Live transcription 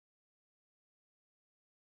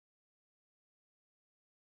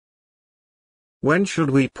When should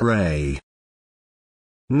we pray?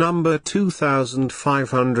 Number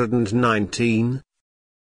 2519.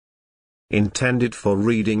 Intended for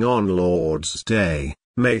reading on Lord's Day,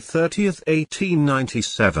 May 30th,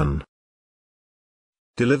 1897.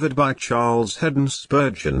 Delivered by Charles Haddon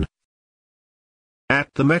Spurgeon. At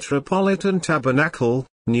the Metropolitan Tabernacle,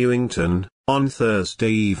 Newington, on Thursday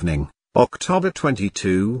evening, October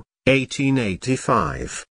 22,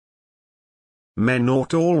 1885. Men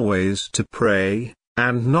ought always to pray,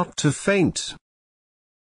 and not to faint.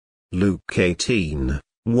 Luke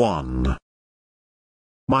 18:1.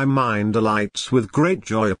 My mind alights with great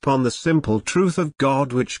joy upon the simple truth of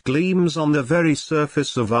God which gleams on the very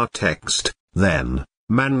surface of our text. Then,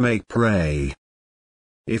 man may pray.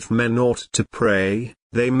 If men ought to pray,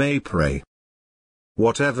 they may pray.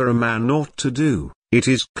 Whatever a man ought to do, it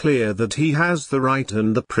is clear that he has the right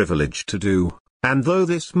and the privilege to do. And though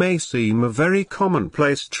this may seem a very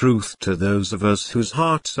commonplace truth to those of us whose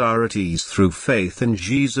hearts are at ease through faith in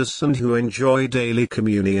Jesus and who enjoy daily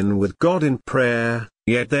communion with God in prayer,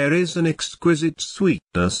 yet there is an exquisite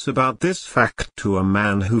sweetness about this fact to a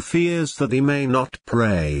man who fears that he may not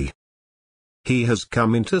pray. He has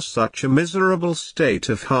come into such a miserable state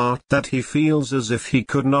of heart that he feels as if he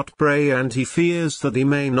could not pray, and he fears that he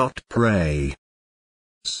may not pray.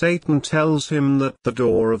 Satan tells him that the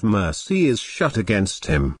door of mercy is shut against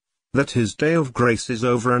him, that his day of grace is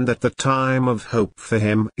over, and that the time of hope for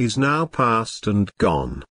him is now past and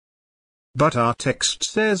gone. But our text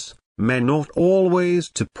says, men ought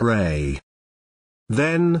always to pray.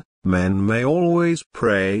 Then, men may always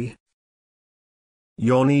pray.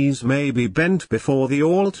 Your knees may be bent before the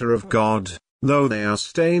altar of God, though they are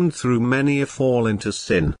stained through many a fall into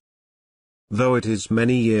sin. Though it is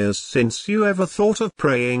many years since you ever thought of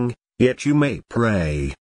praying, yet you may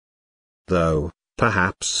pray. Though,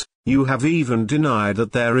 perhaps, you have even denied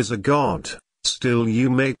that there is a God, still you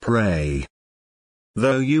may pray.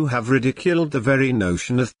 Though you have ridiculed the very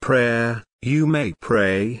notion of prayer, you may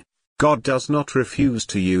pray. God does not refuse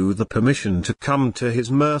to you the permission to come to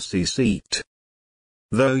his mercy seat.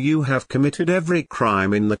 Though you have committed every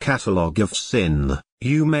crime in the catalogue of sin,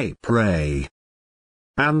 you may pray.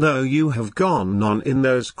 And though you have gone on in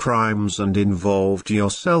those crimes and involved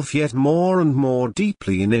yourself yet more and more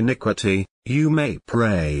deeply in iniquity, you may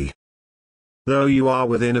pray. Though you are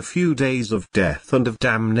within a few days of death and of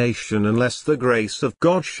damnation unless the grace of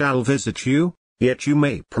God shall visit you, yet you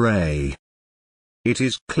may pray. It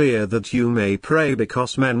is clear that you may pray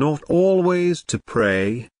because men ought always to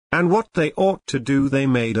pray, and what they ought to do they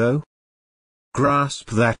may do. Grasp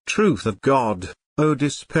that truth of God, O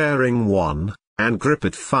despairing one, and grip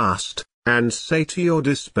it fast, and say to your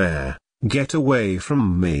despair, get away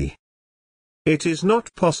from me. It is not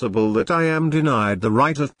possible that I am denied the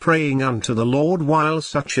right of praying unto the Lord while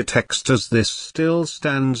such a text as this still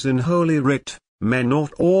stands in Holy Writ. Men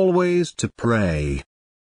ought always to pray.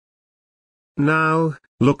 Now,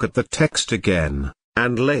 look at the text again,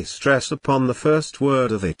 and lay stress upon the first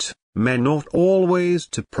word of it, men ought always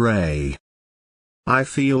to pray. I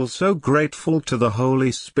feel so grateful to the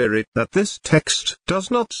Holy Spirit that this text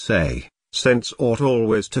does not say, saints ought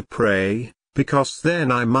always to pray, because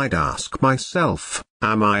then I might ask myself,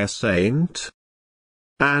 am I a saint?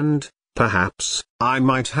 And, perhaps, I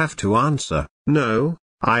might have to answer, no,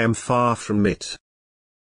 I am far from it.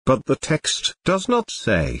 But the text does not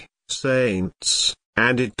say, saints,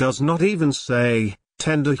 and it does not even say,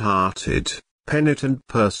 tender-hearted, penitent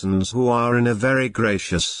persons who are in a very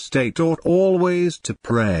gracious state ought always to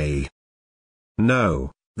pray.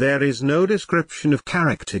 No, there is no description of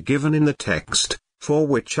character given in the text, for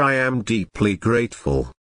which I am deeply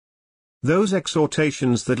grateful. Those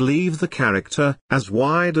exhortations that leave the character as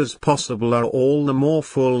wide as possible are all the more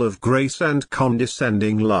full of grace and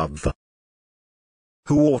condescending love.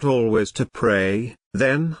 Who ought always to pray,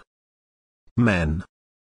 then? Men.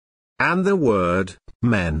 And the word,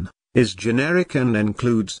 men, is generic and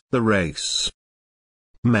includes the race.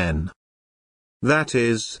 Men. That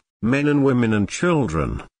is, men and women and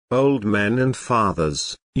children, old men and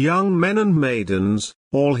fathers, young men and maidens,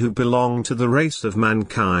 all who belong to the race of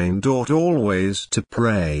mankind ought always to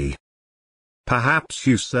pray. Perhaps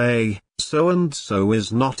you say, so-and-so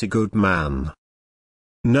is not a good man.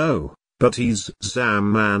 No, but he's a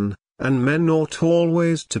man, and men ought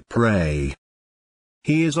always to pray.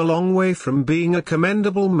 He is a long way from being a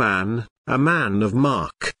commendable man, a man of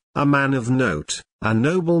mark, a man of note, a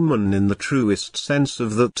nobleman in the truest sense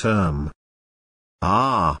of the term.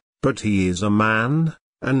 Ah, but he is a man,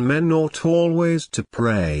 and men ought always to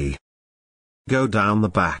pray. Go down the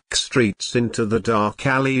back streets into the dark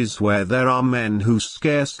alleys where there are men who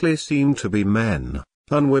scarcely seem to be men,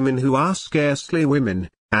 and women who are scarcely women,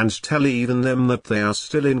 and tell even them that they are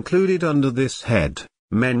still included under this head,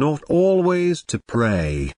 men ought always to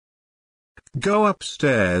pray. Go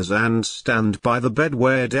upstairs and stand by the bed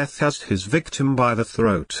where death has his victim by the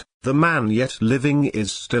throat. The man yet living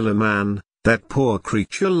is still a man, that poor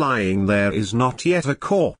creature lying there is not yet a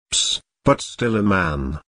corpse, but still a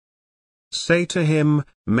man. Say to him,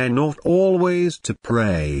 men ought always to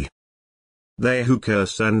pray. They who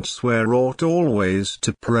curse and swear ought always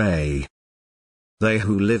to pray. They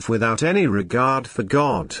who live without any regard for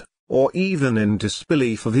God, or even in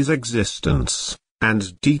disbelief of his existence,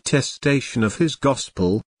 and detestation of his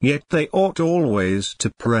gospel, yet they ought always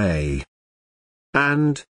to pray.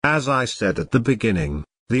 And, as I said at the beginning,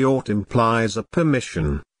 the ought implies a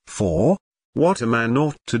permission, for, what a man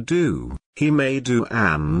ought to do, he may do,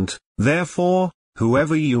 and, therefore,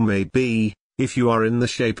 whoever you may be, if you are in the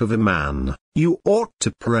shape of a man, you ought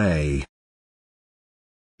to pray.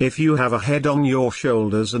 If you have a head on your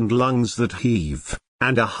shoulders and lungs that heave,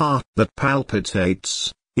 and a heart that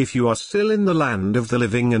palpitates, if you are still in the land of the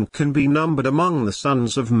living and can be numbered among the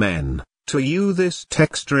sons of men, to you this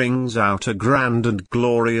text rings out a grand and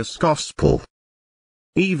glorious gospel.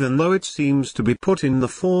 Even though it seems to be put in the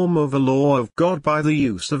form of a law of God by the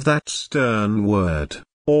use of that stern word,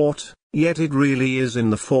 ought, yet it really is in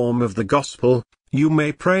the form of the gospel. You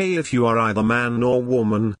may pray if you are either man or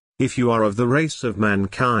woman, if you are of the race of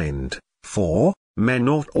mankind, for, men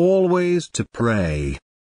ought always to pray.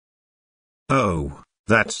 Oh,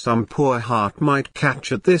 that some poor heart might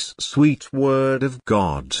catch at this sweet word of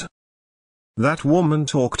God. That woman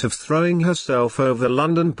talked of throwing herself over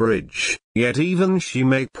London Bridge, yet even she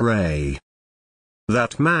may pray.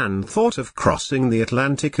 That man thought of crossing the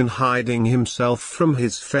Atlantic and hiding himself from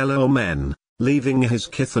his fellow men, leaving his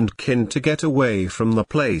kith and kin to get away from the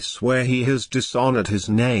place where he has dishonored his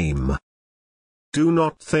name. Do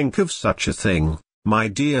not think of such a thing, my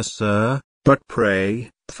dear sir, but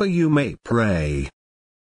pray, for you may pray.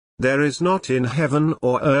 There is not in heaven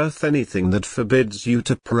or earth anything that forbids you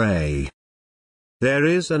to pray. There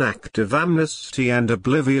is an act of amnesty and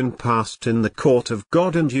oblivion passed in the court of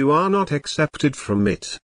God, and you are not excepted from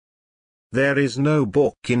it. There is no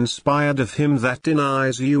book inspired of him that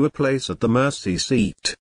denies you a place at the mercy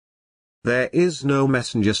seat. There is no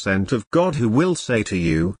messenger sent of God who will say to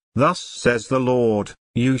you, thus says the Lord,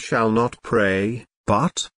 you shall not pray,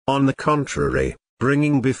 but, on the contrary,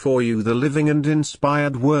 bringing before you the living and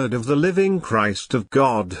inspired word of the living Christ of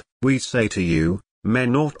God, we say to you,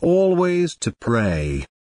 men ought always to pray.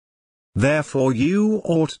 Therefore you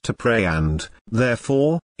ought to pray, and,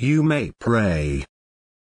 therefore, you may pray.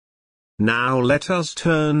 Now let us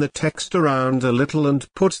turn the text around a little and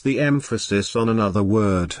put the emphasis on another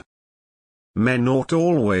word. Men ought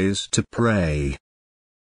always to pray.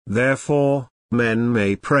 Therefore, men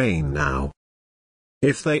may pray now.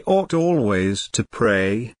 If they ought always to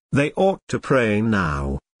pray, they ought to pray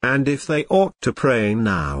now, and if they ought to pray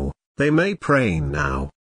now, they may pray now.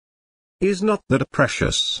 Is not that a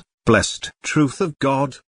precious, blessed truth of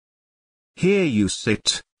God? Here you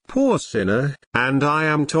sit, poor sinner, and I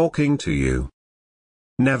am talking to you.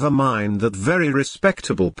 Never mind that very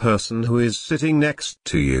respectable person who is sitting next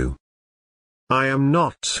to you. I am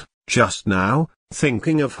not, just now,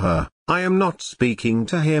 thinking of her. I am not speaking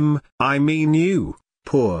to him, I mean you,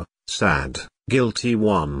 poor, sad, guilty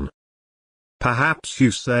one. Perhaps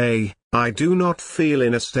you say, I do not feel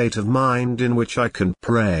in a state of mind in which I can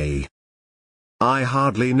pray. I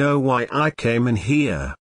hardly know why I came in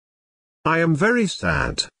here. I am very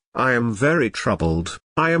sad, I am very troubled,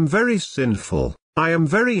 I am very sinful, I am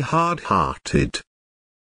very hard-hearted.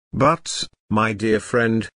 But, my dear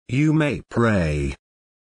friend, you may pray.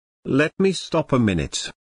 Let me stop a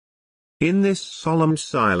minute. In this solemn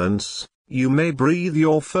silence, you may breathe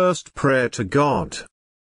your first prayer to God.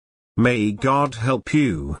 May God help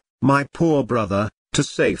you, my poor brother, to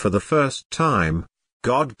say for the first time,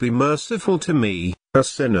 God be merciful to me, a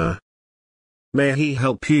sinner. May He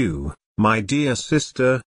help you, my dear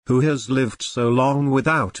sister, who has lived so long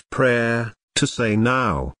without prayer, to say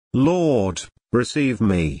now, Lord, receive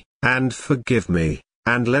me, and forgive me,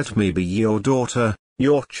 and let me be your daughter,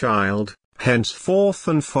 your child, henceforth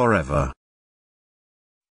and forever.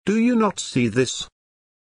 Do you not see this?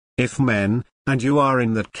 If men, and you are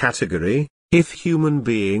in that category, if human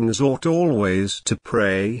beings ought always to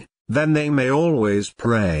pray, then they may always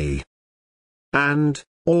pray. And,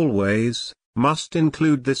 always, must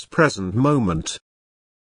include this present moment.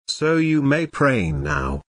 So you may pray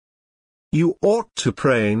now. You ought to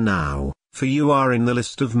pray now, for you are in the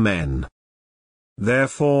list of men.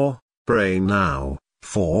 Therefore, pray now,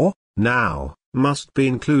 for, now, must be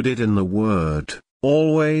included in the word,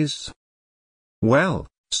 always? Well,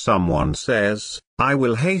 someone says, I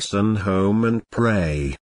will hasten home and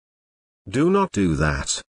pray. Do not do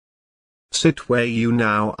that. Sit where you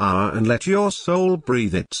now are and let your soul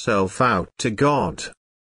breathe itself out to God.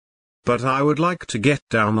 But I would like to get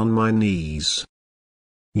down on my knees.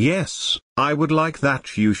 Yes, I would like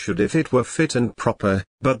that you should if it were fit and proper,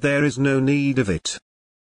 but there is no need of it.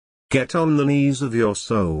 Get on the knees of your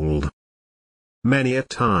soul. Many a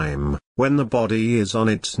time, when the body is on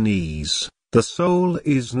its knees, the soul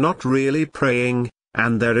is not really praying,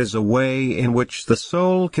 and there is a way in which the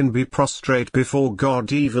soul can be prostrate before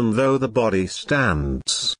God even though the body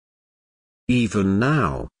stands. Even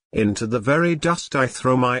now, into the very dust I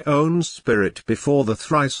throw my own spirit before the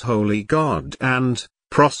thrice holy God and,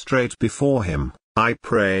 prostrate before him, I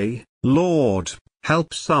pray, Lord,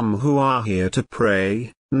 help some who are here to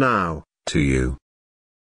pray, now, to you.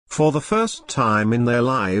 For the first time in their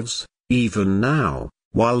lives, even now,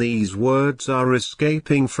 while these words are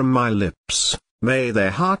escaping from my lips, may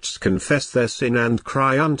their hearts confess their sin and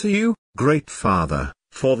cry unto you, Great Father,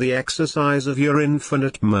 for the exercise of your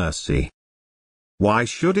infinite mercy. Why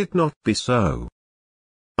should it not be so?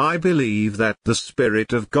 I believe that the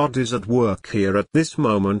Spirit of God is at work here at this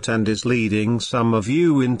moment and is leading some of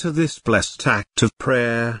you into this blessed act of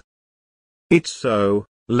prayer. It's so,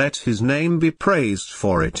 let His name be praised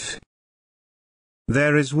for it.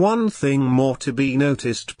 There is one thing more to be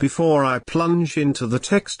noticed before I plunge into the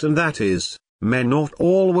text, and that is, men ought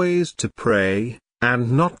always to pray,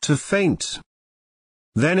 and not to faint.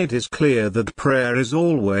 Then it is clear that prayer is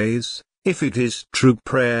always, if it is true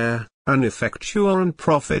prayer, an effectual and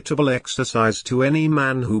profitable exercise to any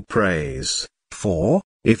man who prays, for,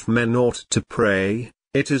 if men ought to pray,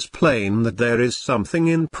 it is plain that there is something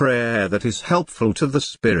in prayer that is helpful to the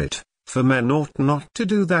spirit, for men ought not to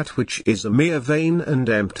do that which is a mere vain and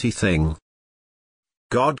empty thing.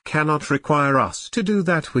 God cannot require us to do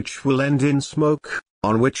that which will end in smoke,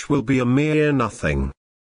 on which will be a mere nothing.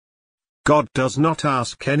 God does not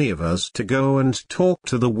ask any of us to go and talk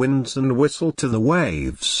to the winds and whistle to the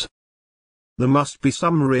waves. There must be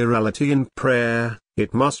some reality in prayer,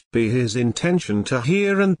 it must be His intention to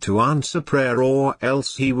hear and to answer prayer, or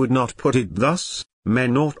else He would not put it thus,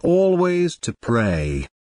 men ought always to pray.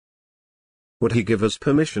 Would He give us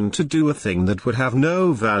permission to do a thing that would have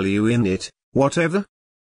no value in it, whatever?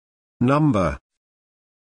 Number.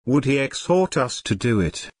 Would He exhort us to do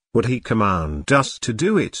it? Would He command us to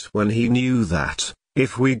do it when He knew that,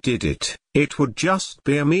 if we did it, it would just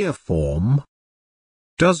be a mere form?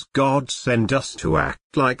 Does God send us to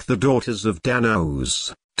act like the daughters of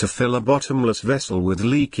Danaos, to fill a bottomless vessel with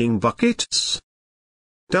leaking buckets?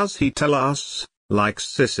 Does He tell us, like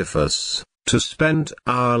Sisyphus, to spend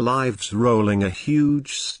our lives rolling a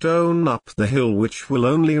huge stone up the hill which will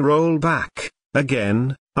only roll back,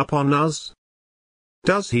 again, upon us?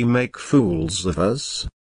 Does He make fools of us?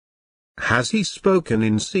 Has He spoken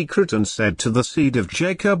in secret and said to the seed of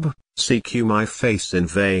Jacob, Seek you my face in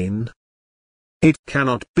vain? It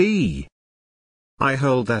cannot be. I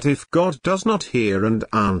hold that if God does not hear and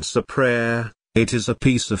answer prayer, it is a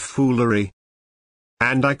piece of foolery.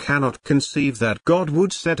 And I cannot conceive that God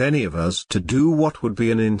would set any of us to do what would be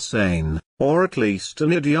an insane, or at least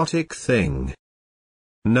an idiotic thing.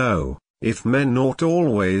 No, if men ought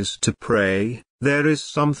always to pray, there is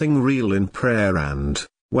something real in prayer, and,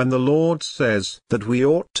 when the Lord says that we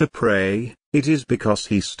ought to pray, it is because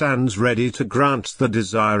He stands ready to grant the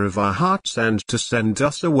desire of our hearts and to send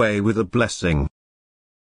us away with a blessing.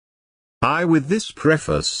 With this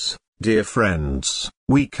preface, dear friends,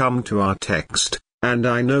 we come to our text, and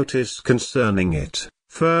I notice concerning it,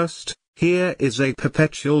 first, here is a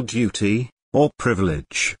perpetual duty, or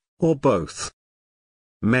privilege, or both.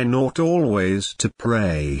 Men ought always to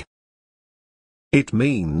pray. It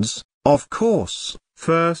means, of course,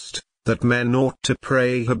 first, that men ought to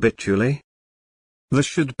pray habitually. There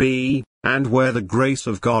should be, and where the grace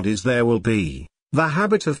of God is there will be, the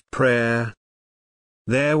habit of prayer.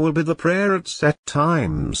 There will be the prayer at set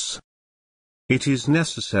times. It is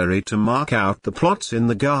necessary to mark out the plots in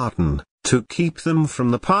the garden, to keep them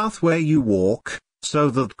from the path where you walk, so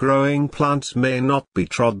that growing plants may not be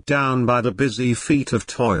trod down by the busy feet of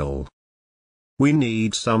toil. We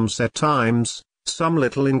need some set times, some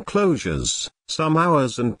little enclosures, some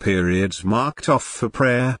hours and periods marked off for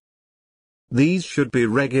prayer. These should be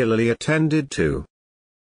regularly attended to.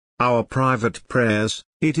 Our private prayers,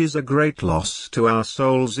 it is a great loss to our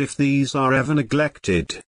souls if these are ever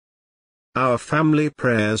neglected. Our family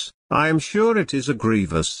prayers, I am sure it is a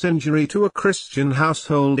grievous injury to a Christian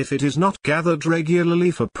household if it is not gathered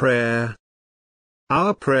regularly for prayer.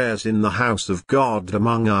 Our prayers in the house of God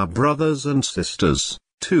among our brothers and sisters,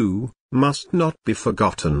 too, must not be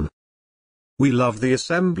forgotten. We love the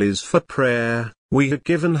assemblies for prayer. We have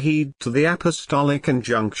given heed to the apostolic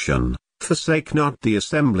injunction, forsake not the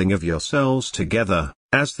assembling of yourselves together,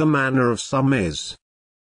 as the manner of some is.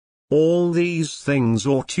 All these things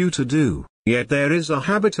ought you to do, yet there is a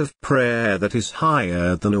habit of prayer that is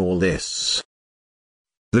higher than all this.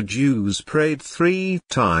 The Jews prayed 3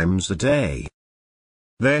 times a day.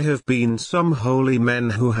 There have been some holy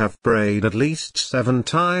men who have prayed at least 7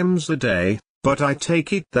 times a day, but I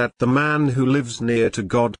take it that the man who lives near to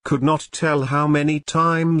God could not tell how many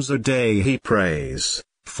times a day he prays,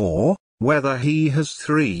 for, whether he has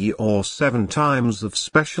 3 or 7 times of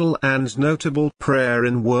special and notable prayer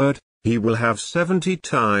in word, he will have 70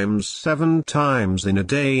 times 7 times in a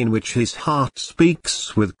day in which his heart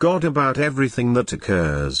speaks with God about everything that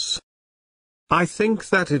occurs. I think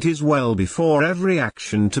that it is well before every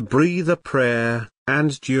action to breathe a prayer,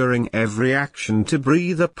 and during every action to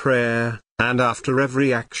breathe a prayer, and after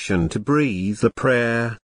every action to breathe a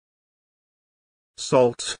prayer.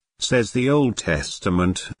 Salt, says the Old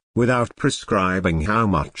Testament, without prescribing how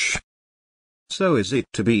much. So is it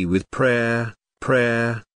to be with prayer,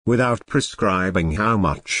 without prescribing how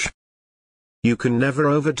much. You can never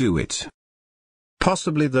overdo it.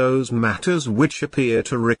 Possibly those matters which appear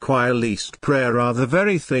to require least prayer are the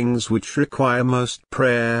very things which require most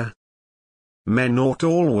prayer. Men ought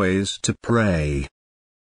always to pray.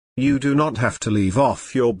 You do not have to leave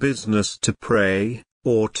off your business to pray,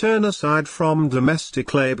 or turn aside from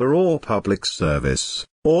domestic labor or public service,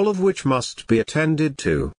 all of which must be attended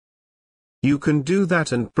to. You can do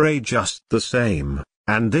that and pray just the same,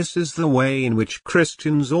 and this is the way in which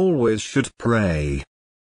Christians always should pray.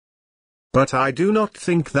 But I do not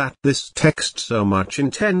think that this text so much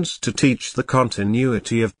intends to teach the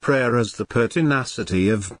continuity of prayer as the pertinacity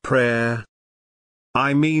of prayer.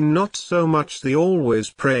 I mean not so much the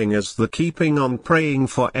always praying as the keeping on praying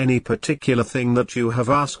for any particular thing that you have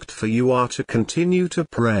asked for. You are to continue to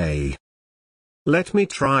pray. Let me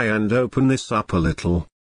try and open this up a little.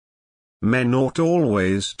 Men ought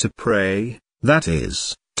always to pray, that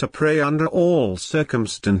is, to pray under all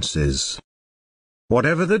circumstances.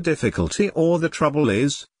 Whatever the difficulty or the trouble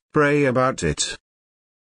is, pray about it.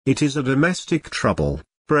 It is a domestic trouble,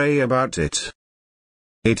 pray about it.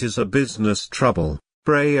 It is a business trouble,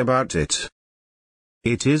 pray about it.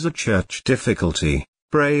 It is a church difficulty,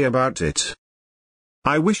 pray about it.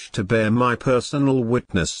 I wish to bear my personal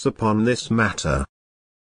witness upon this matter.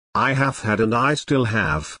 I have had and I still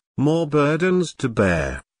have, more burdens to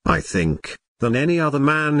bear, I think, than any other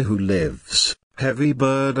man who lives, heavy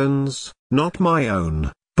burdens, not my own,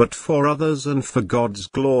 but for others and for God's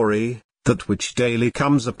glory, that which daily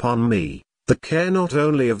comes upon me, the care not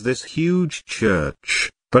only of this huge church,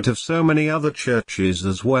 but of so many other churches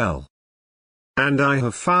as well. And I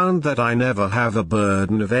have found that I never have a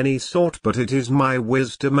burden of any sort, but it is my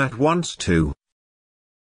wisdom at once to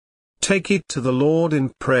take it to the Lord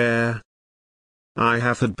in prayer. I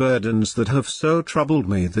have had burdens that have so troubled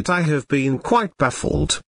me that I have been quite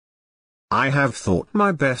baffled. I have thought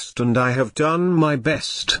my best and I have done my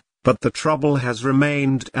best, but the trouble has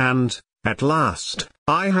remained and, at last,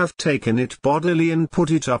 I have taken it bodily and put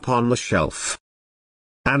it up on the shelf.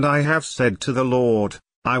 And I have said to the Lord,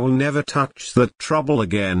 I will never touch that trouble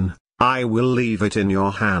again, I will leave it in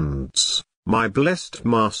your hands, my blessed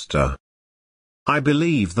Master. I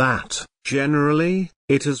believe that, generally,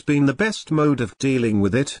 it has been the best mode of dealing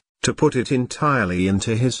with it, to put it entirely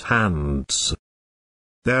into His hands.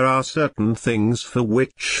 There are certain things for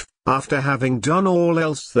which, after having done all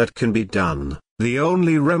else that can be done, the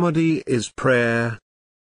only remedy is prayer.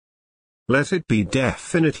 Let it be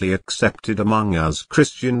definitely accepted among us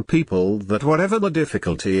Christian people that whatever the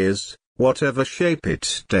difficulty is, whatever shape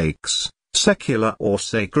it takes, secular or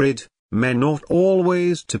sacred, men ought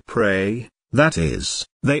always to pray, that is,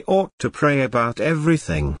 they ought to pray about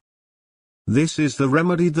everything. This is the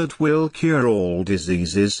remedy that will cure all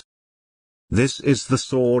diseases. This is the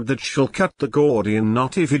sword that shall cut the Gordian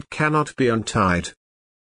knot if it cannot be untied.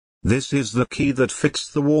 This is the key that fits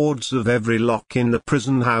the wards of every lock in the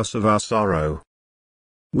prison house of our sorrow.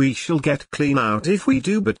 We shall get clean out if we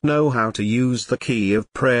do but know how to use the key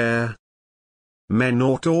of prayer. Men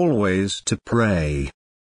ought always to pray.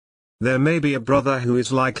 There may be a brother who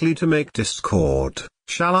is likely to make discord.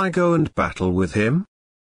 Shall I go and battle with him?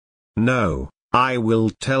 No, I will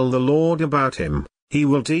tell the Lord about him. He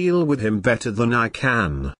will deal with him better than I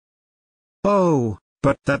can. Oh,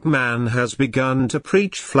 but that man has begun to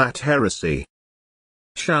preach flat heresy.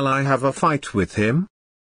 Shall I have a fight with him?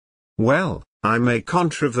 Well, I may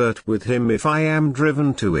controvert with him if I am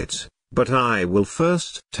driven to it, but I will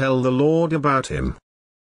first tell the Lord about him.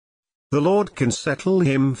 The Lord can settle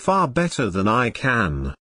him far better than I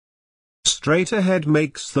can. Straight ahead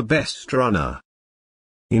makes the best runner.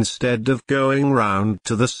 Instead of going round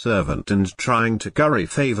to the servant and trying to curry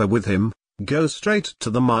favor with him, go straight to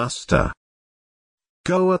the master.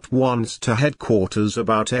 Go at once to headquarters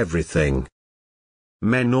about everything.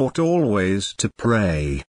 Men ought always to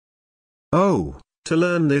pray. Oh, to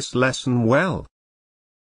learn this lesson well.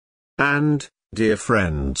 And, dear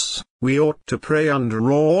friends, we ought to pray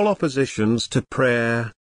under all oppositions to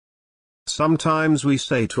prayer. Sometimes we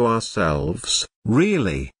say to ourselves,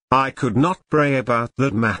 really, I could not pray about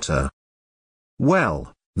that matter.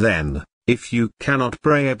 Well, then, if you cannot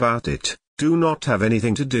pray about it, do not have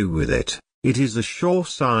anything to do with it. It is a sure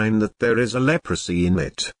sign that there is a leprosy in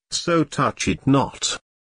it, so touch it not.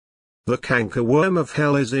 The cankerworm of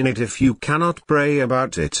hell is in it if you cannot pray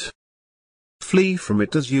about it. Flee from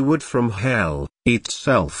it as you would from hell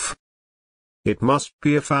itself. It must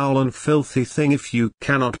be a foul and filthy thing if you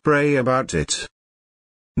cannot pray about it.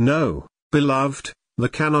 No, beloved, there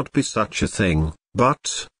cannot be such a thing,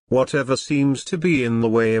 but, whatever seems to be in the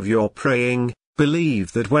way of your praying,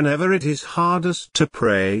 believe that whenever it is hardest to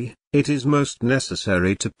pray, it is most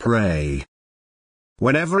necessary to pray.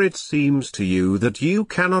 Whenever it seems to you that you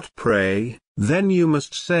cannot pray, then you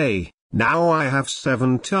must say, now I have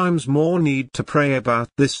 7 times more need to pray about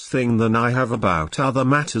this thing than I have about other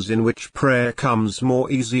matters in which prayer comes more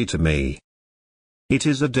easy to me. It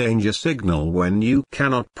is a danger signal when you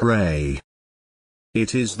cannot pray.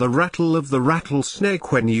 It is the rattle of the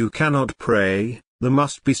rattlesnake when you cannot pray. There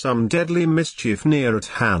must be some deadly mischief near at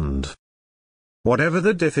hand. Whatever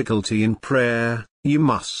the difficulty in prayer, you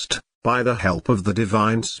must, by the help of the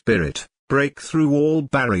Divine Spirit, break through all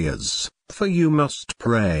barriers, for you must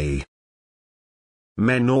pray.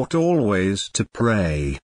 Men ought always to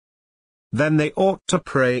pray. Then they ought to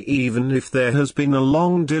pray even if there has been a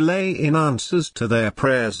long delay in answers to their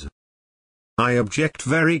prayers. I object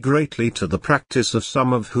very greatly to the practice of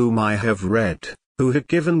some of whom I have read, who have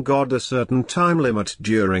given God a certain time limit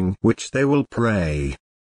during which they will pray.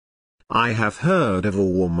 I have heard of a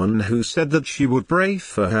woman who said that she would pray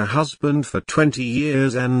for her husband for 20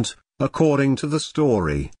 years and, according to the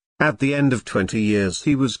story, at the end of 20 years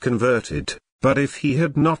he was converted, but if he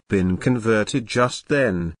had not been converted just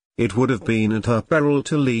then, it would have been at her peril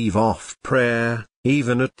to leave off prayer,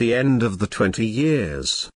 even at the end of the 20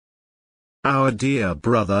 years. Our dear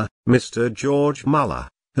brother, Mr. George Muller,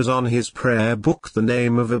 has on his prayer book the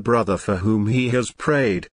name of a brother for whom he has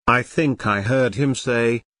prayed, I think I heard him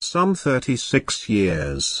say, some 36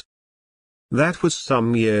 years. That was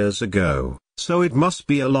some years ago, so it must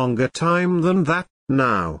be a longer time than that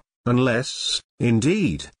now, unless,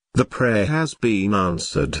 indeed, the prayer has been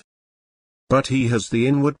answered. But he has the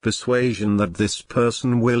inward persuasion that this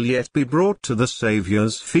person will yet be brought to the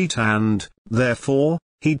Saviour's feet and, therefore,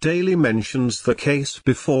 he daily mentions the case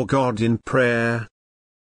before God in prayer.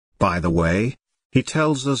 By the way, he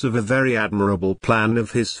tells us of a very admirable plan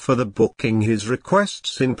of his for the booking his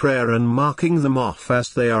requests in prayer and marking them off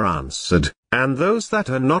as they are answered, and those that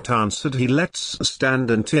are not answered he lets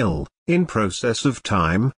stand until, in process of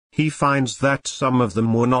time, he finds that some of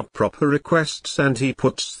them were not proper requests and he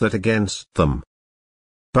puts that against them.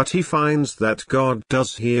 But he finds that God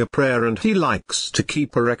does hear prayer and he likes to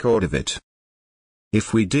keep a record of it.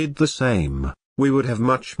 If we did the same, we would have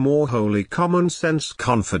much more holy common sense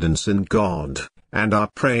confidence in God, and our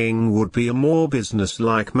praying would be a more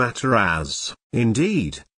business-like matter as,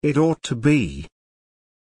 indeed, it ought to be.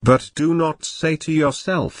 But do not say to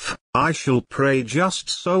yourself, I shall pray just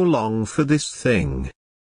so long for this thing.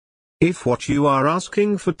 If what you are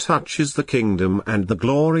asking for touches the kingdom and the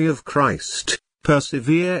glory of Christ,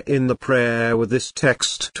 persevere in the prayer with this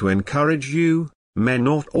text to encourage you, men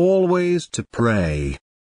ought always to pray.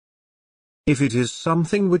 If it is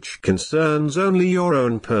something which concerns only your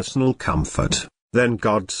own personal comfort, then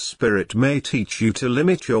God's Spirit may teach you to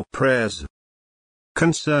limit your prayers.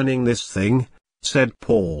 Concerning this thing, said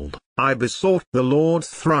Paul, I besought the Lord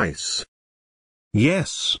thrice.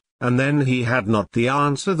 Yes, and then he had not the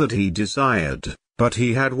answer that he desired, but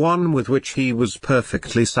he had one with which he was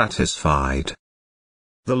perfectly satisfied.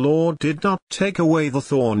 The Lord did not take away the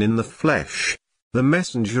thorn in the flesh, the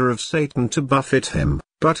messenger of Satan to buffet him,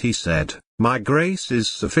 but he said, My grace is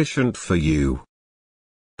sufficient for you.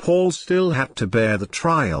 Paul still had to bear the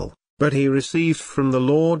trial, but he received from the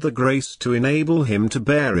Lord the grace to enable him to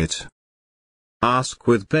bear it. Ask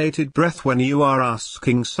with bated breath when you are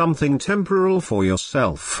asking something temporal for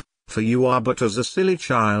yourself, for you are but as a silly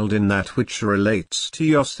child in that which relates to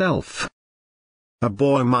yourself. a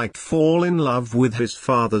boy might fall in love with his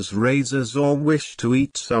father's razors or wish to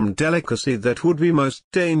eat some delicacy that would be most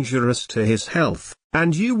dangerous to his health,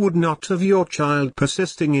 and you would not have your child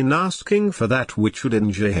persisting in asking for that which would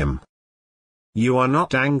injure him. You are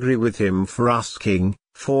not angry with him for asking,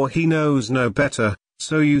 for he knows no better,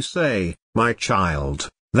 so you say, "My child,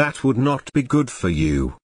 that would not be good for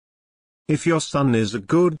you." If your son is a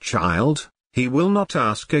good child, he will not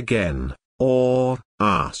ask again, or,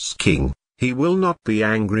 asking, he will not be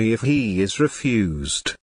angry if he is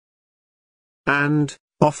refused. And,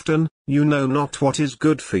 often, you know not what is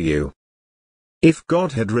good for you. If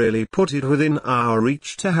God had really put it within our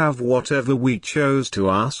reach to have whatever we chose to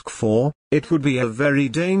ask for, it would be a very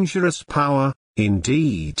dangerous power,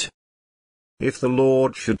 indeed. If the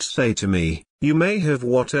Lord should say to me, "You may have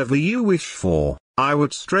whatever you wish for," I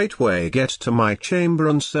would straightway get to my chamber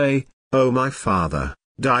and say, "O my Father,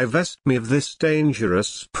 divest me of this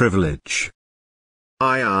dangerous privilege.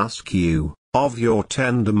 I ask you, of your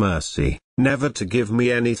tender mercy, never to give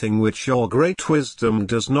me anything which your great wisdom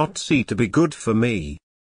does not see to be good for me.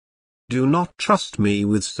 Do not trust me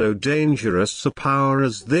with so dangerous a power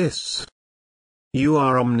as this. You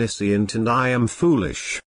are omniscient and I am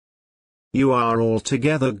foolish. You are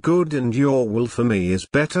altogether good and your will for me is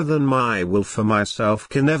better than my will for myself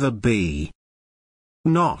can ever be.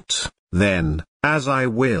 Not, then, as I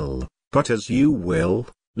will, but as you will,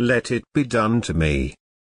 let it be done to me.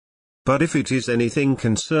 But if it is anything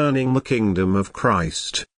concerning the kingdom of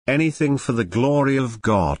Christ, anything for the glory of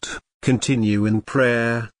God, continue in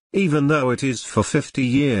prayer, even though it is for 50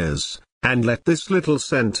 years, and let this little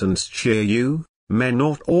sentence cheer you, men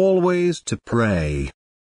ought always to pray.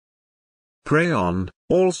 Pray on,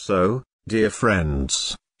 also, dear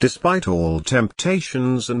friends, despite all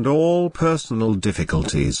temptations and all personal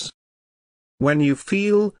difficulties. When you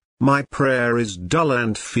feel, my prayer is dull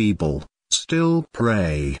and feeble, still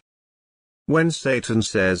pray. When Satan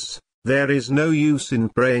says, there is no use in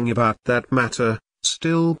praying about that matter,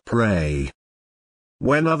 still pray.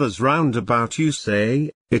 When others round about you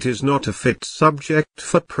say, it is not a fit subject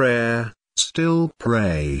for prayer, still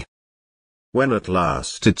pray. When at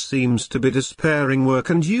last it seems to be despairing work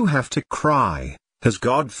and you have to cry, has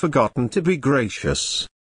God forgotten to be gracious?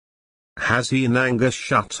 Has he in anger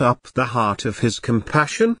shut up the heart of his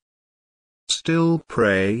compassion? Still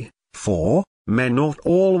pray, for men ought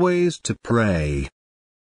always to pray.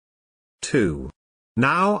 2.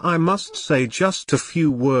 Now I must say just a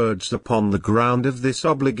few words upon the ground of this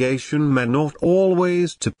obligation men ought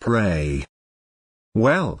always to pray.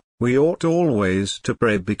 Well, we ought always to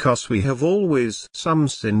pray because we have always some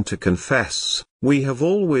sin to confess, we have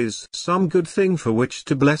always some good thing for which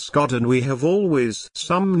to bless God, and we have always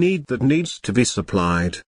some need that needs to be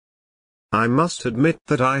supplied. I must admit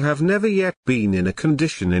that I have never yet been in a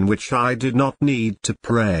condition in which I did not need to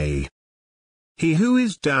pray. He who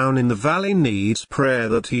is down in the valley needs prayer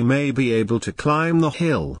that he may be able to climb the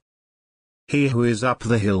hill. He who is up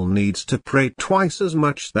the hill needs to pray twice as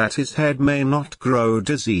much that his head may not grow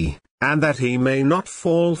dizzy, and that he may not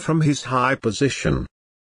fall from his high position.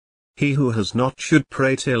 He who has not should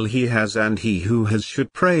pray till he has, and he who has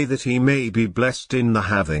should pray that he may be blessed in the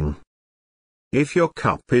having. If your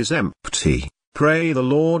cup is empty, pray the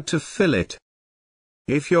Lord to fill it.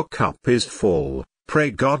 If your cup is full,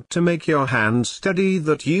 pray God to make your hand steady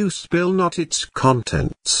that you spill not its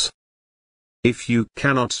contents. If you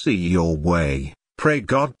cannot see your way, pray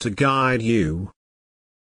God to guide you.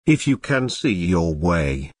 If you can see your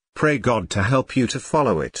way, pray God to help you to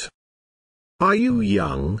follow it. Are you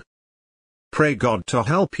young? Pray God to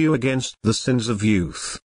help you against the sins of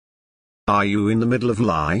youth. Are you in the middle of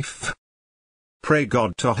life? Pray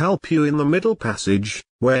God to help you in the middle passage,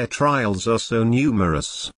 where trials are so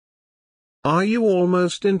numerous. Are you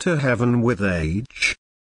almost into heaven with age?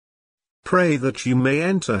 Pray that you may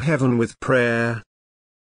enter heaven with prayer.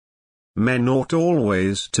 Men ought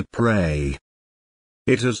always to pray.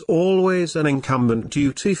 It is always an incumbent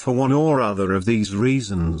duty for one or other of these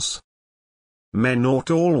reasons. Men ought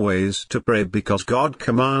always to pray because God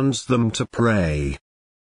commands them to pray.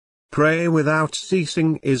 Pray without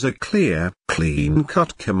ceasing is a clear,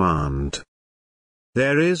 clean-cut command.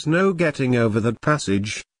 There is no getting over that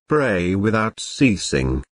passage, pray without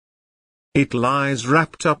ceasing. It lies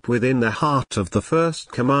wrapped up within the heart of the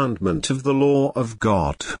first commandment of the law of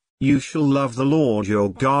God. You shall love the Lord your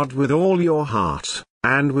God with all your heart,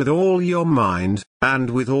 and with all your mind, and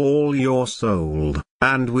with all your soul,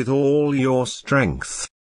 and with all your strength.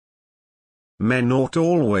 Men ought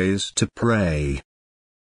always to pray.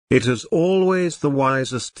 It is always the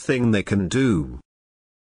wisest thing they can do.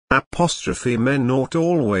 Men ought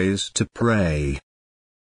always to pray.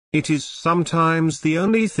 it is sometimes the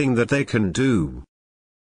only thing that they can do.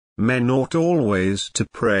 Men ought always to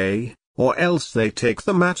pray, or else they take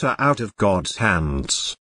the matter out of God's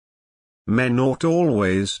hands. Men ought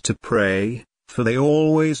always to pray, for they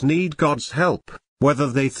always need God's help, whether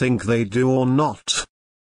they think they do or not.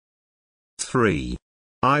 3.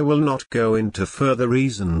 I will not go into further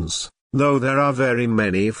reasons, though there are very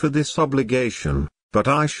many for this obligation, but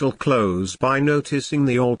I shall close by noticing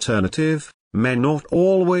the alternative: men ought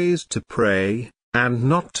always to pray, and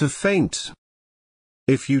not to faint.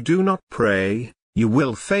 If you do not pray, you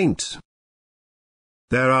will faint.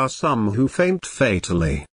 There are some who faint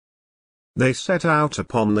fatally. They set out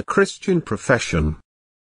upon the Christian profession.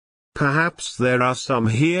 Perhaps there are some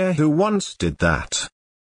here who once did that.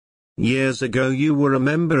 Years ago you were a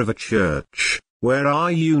member of a church. Where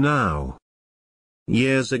are you now?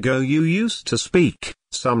 Years ago you used to speak,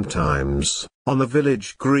 sometimes, on the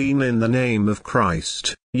village green in the name of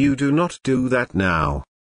Christ. You do not do that now.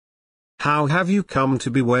 How have you come to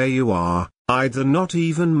be where you are, either not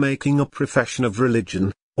even making a profession of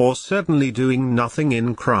religion, or certainly doing nothing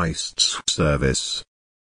in Christ's service?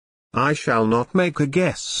 I shall not make a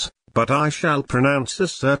guess, but I shall pronounce a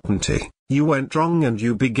certainty. You went wrong and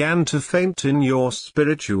you began to faint in your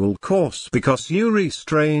spiritual course because you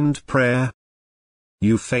restrained prayer.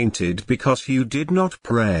 You fainted because you did not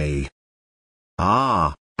pray.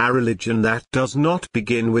 A religion that does not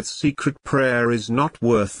begin with secret prayer is not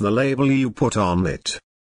worth the label you put on it.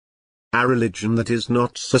 A religion that is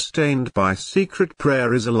not sustained by secret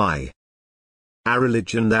prayer is a lie. A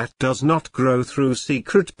religion that does not grow through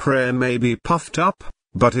secret prayer may be puffed up,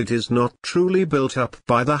 but it is not truly built up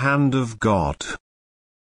by the hand of God.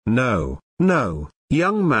 No,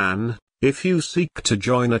 young man, if you seek to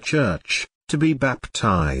join a church, to be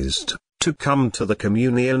baptized, to come to the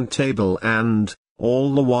communion table and,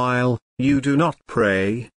 all the while, you do not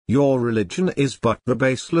pray, your religion is but the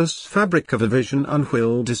baseless fabric of a vision and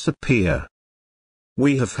will disappear.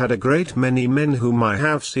 We have had a great many men whom I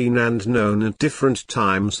have seen and known at different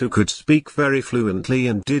times who could speak very fluently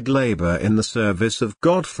and did labor in the service of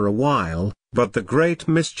God for a while, but the great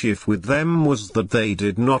mischief with them was that they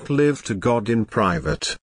did not live to God in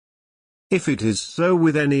private. If it is so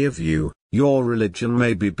with any of you, your religion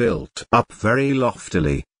may be built up very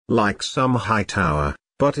loftily, like some high tower,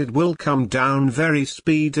 but it will come down very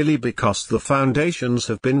speedily because the foundations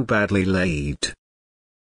have been badly laid.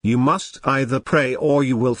 You must either pray or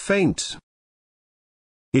you will faint.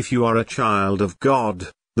 If you are a child of God,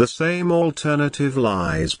 the same alternative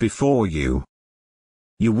lies before you.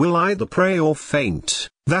 You will either pray or faint,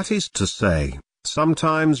 that is to say,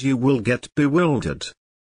 sometimes you will get bewildered.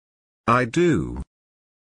 I do.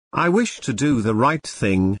 I wish to do the right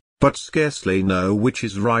thing, but scarcely know which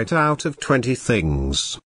is right out of 20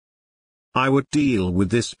 things. I would deal with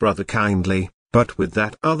this brother kindly, but with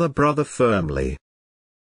that other brother firmly.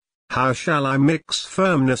 How shall I mix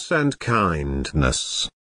firmness and kindness?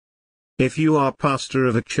 If you are pastor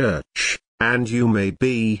of a church, and you may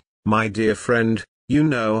be, my dear friend, you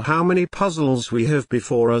know how many puzzles we have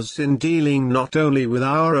before us in dealing not only with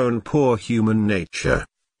our own poor human nature,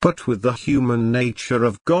 but with the human nature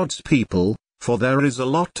of God's people, for there is a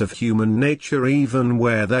lot of human nature even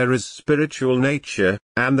where there is spiritual nature,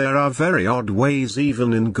 and there are very odd ways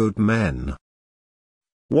even in good men.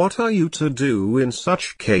 What are you to do in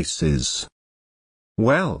such cases?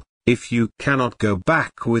 Well, if you cannot go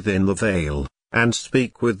back within the veil, and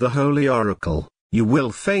speak with the holy oracle, you will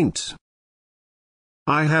faint.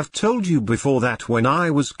 I have told you before that when I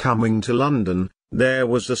was coming to London, there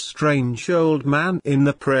was a strange old man in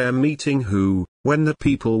the prayer meeting who, when the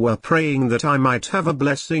people were praying that I might have a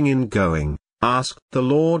blessing in going, asked the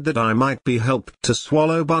Lord that I might be helped to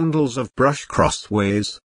swallow bundles of brush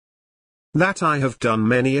crossways. That I have done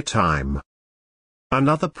many a time.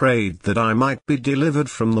 Another prayed that I might be delivered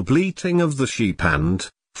from the bleating of the sheep and,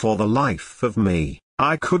 for the life of me,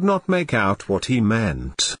 I could not make out what he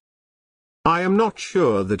meant. I am not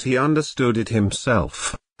sure that he understood it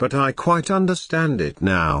himself, but I quite understand it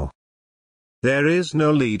now. There is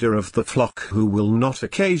no leader of the flock who will not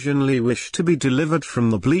occasionally wish to be delivered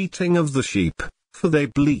from the bleating of the sheep, for they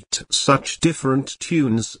bleat such different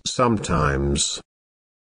tunes sometimes.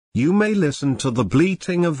 You may listen to the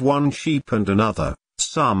bleating of one sheep and another,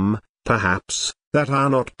 some, perhaps, that are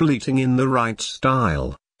not bleating in the right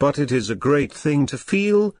style, but it is a great thing to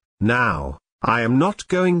feel, now, I am not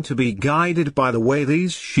going to be guided by the way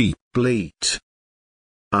these sheep bleat.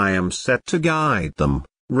 I am set to guide them,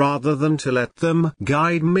 rather than to let them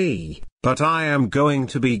guide me, but I am going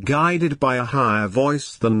to be guided by a higher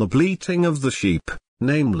voice than the bleating of the sheep,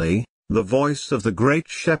 namely, the voice of the great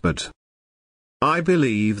shepherd. I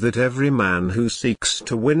believe that every man who seeks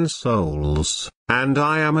to win souls, and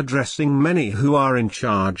I am addressing many who are in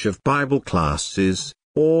charge of Bible classes,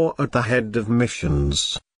 or at the head of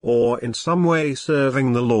missions, or in some way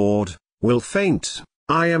serving the Lord, will faint.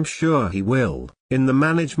 I am sure he will, in the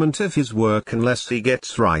management of his work, unless he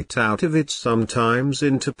gets right out of it sometimes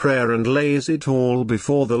into prayer and lays it all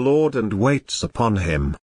before the Lord and waits upon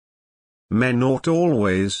him. Men ought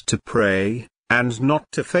always to pray, and not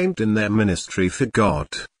to faint in their ministry for God,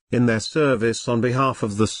 in their service on behalf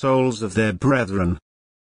of the souls of their brethren.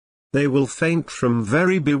 They will faint from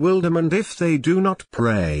very bewilderment if they do not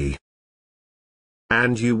pray.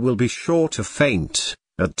 And you will be sure to faint,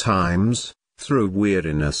 at times, through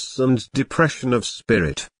weariness and depression of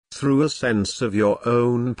spirit, through a sense of your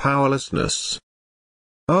own powerlessness.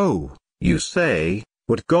 Oh, you say,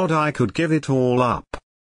 would God I could give it all up.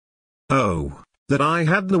 Oh, that I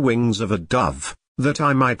had the wings of a dove, that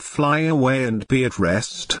I might fly away and be at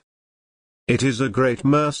rest. It is a great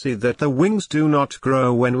mercy that the wings do not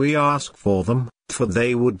grow when we ask for them, for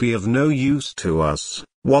they would be of no use to us.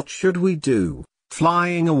 What should we do,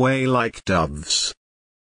 flying away like doves?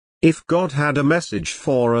 If God had a message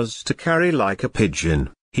for us to carry like a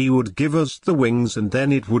pigeon, he would give us the wings and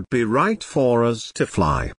then it would be right for us to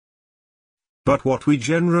fly. But what we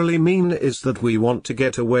generally mean is that we want to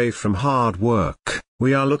get away from hard work.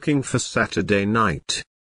 We are looking for Saturday night.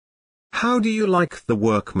 How do you like the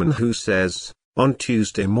workman who says, on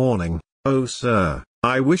Tuesday morning, "Oh sir,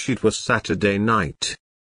 I wish it was Saturday night."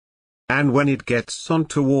 And when it gets on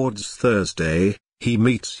towards Thursday, he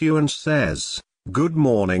meets you and says, "Good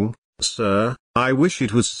morning, sir, I wish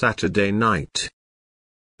it was Saturday night."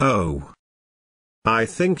 Oh, I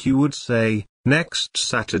think you would say, "Next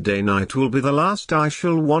Saturday night will be the last I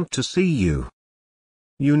shall want to see you."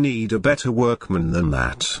 You need a better workman than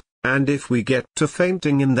that, and if we get to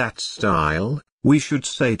fainting in that style, we should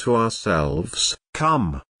say to ourselves,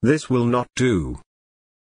 "Come, this will not do.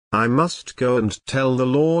 I must go and tell the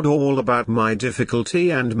Lord all about my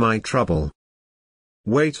difficulty and my trouble."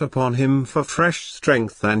 Wait upon him for fresh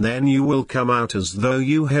strength, and then you will come out as though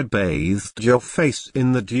you had bathed your face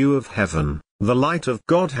in the dew of heaven. The light of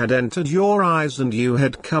God had entered your eyes and you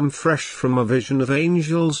had come fresh from a vision of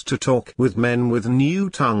angels to talk with men with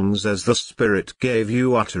new tongues as the Spirit gave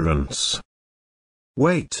you utterance.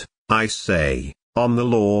 Wait, I say, on the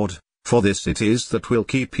Lord, for this it is that will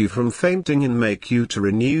keep you from fainting and make you to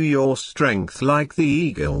renew your strength like the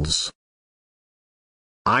eagles.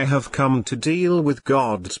 I have come to deal with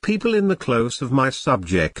God's people in the close of my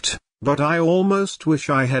subject, but I almost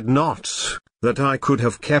wish I had not, that I could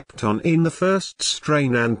have kept on in the first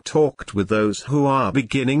strain and talked with those who are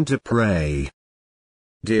beginning to pray.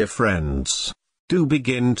 Dear friends, do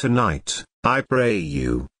begin tonight, I pray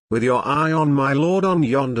you, with your eye on my Lord on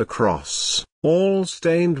yonder cross, all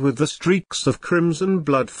stained with the streaks of crimson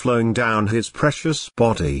blood flowing down his precious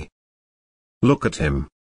body. Look at him.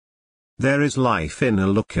 There is life in a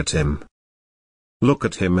look at him. Look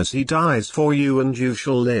at him as he dies for you and you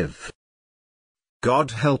shall live.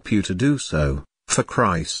 God help you to do so, for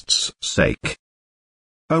Christ's sake.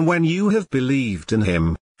 And when you have believed in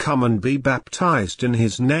him, come and be baptized in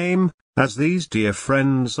his name, as these dear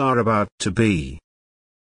friends are about to be.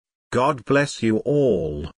 God bless you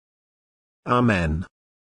all. Amen.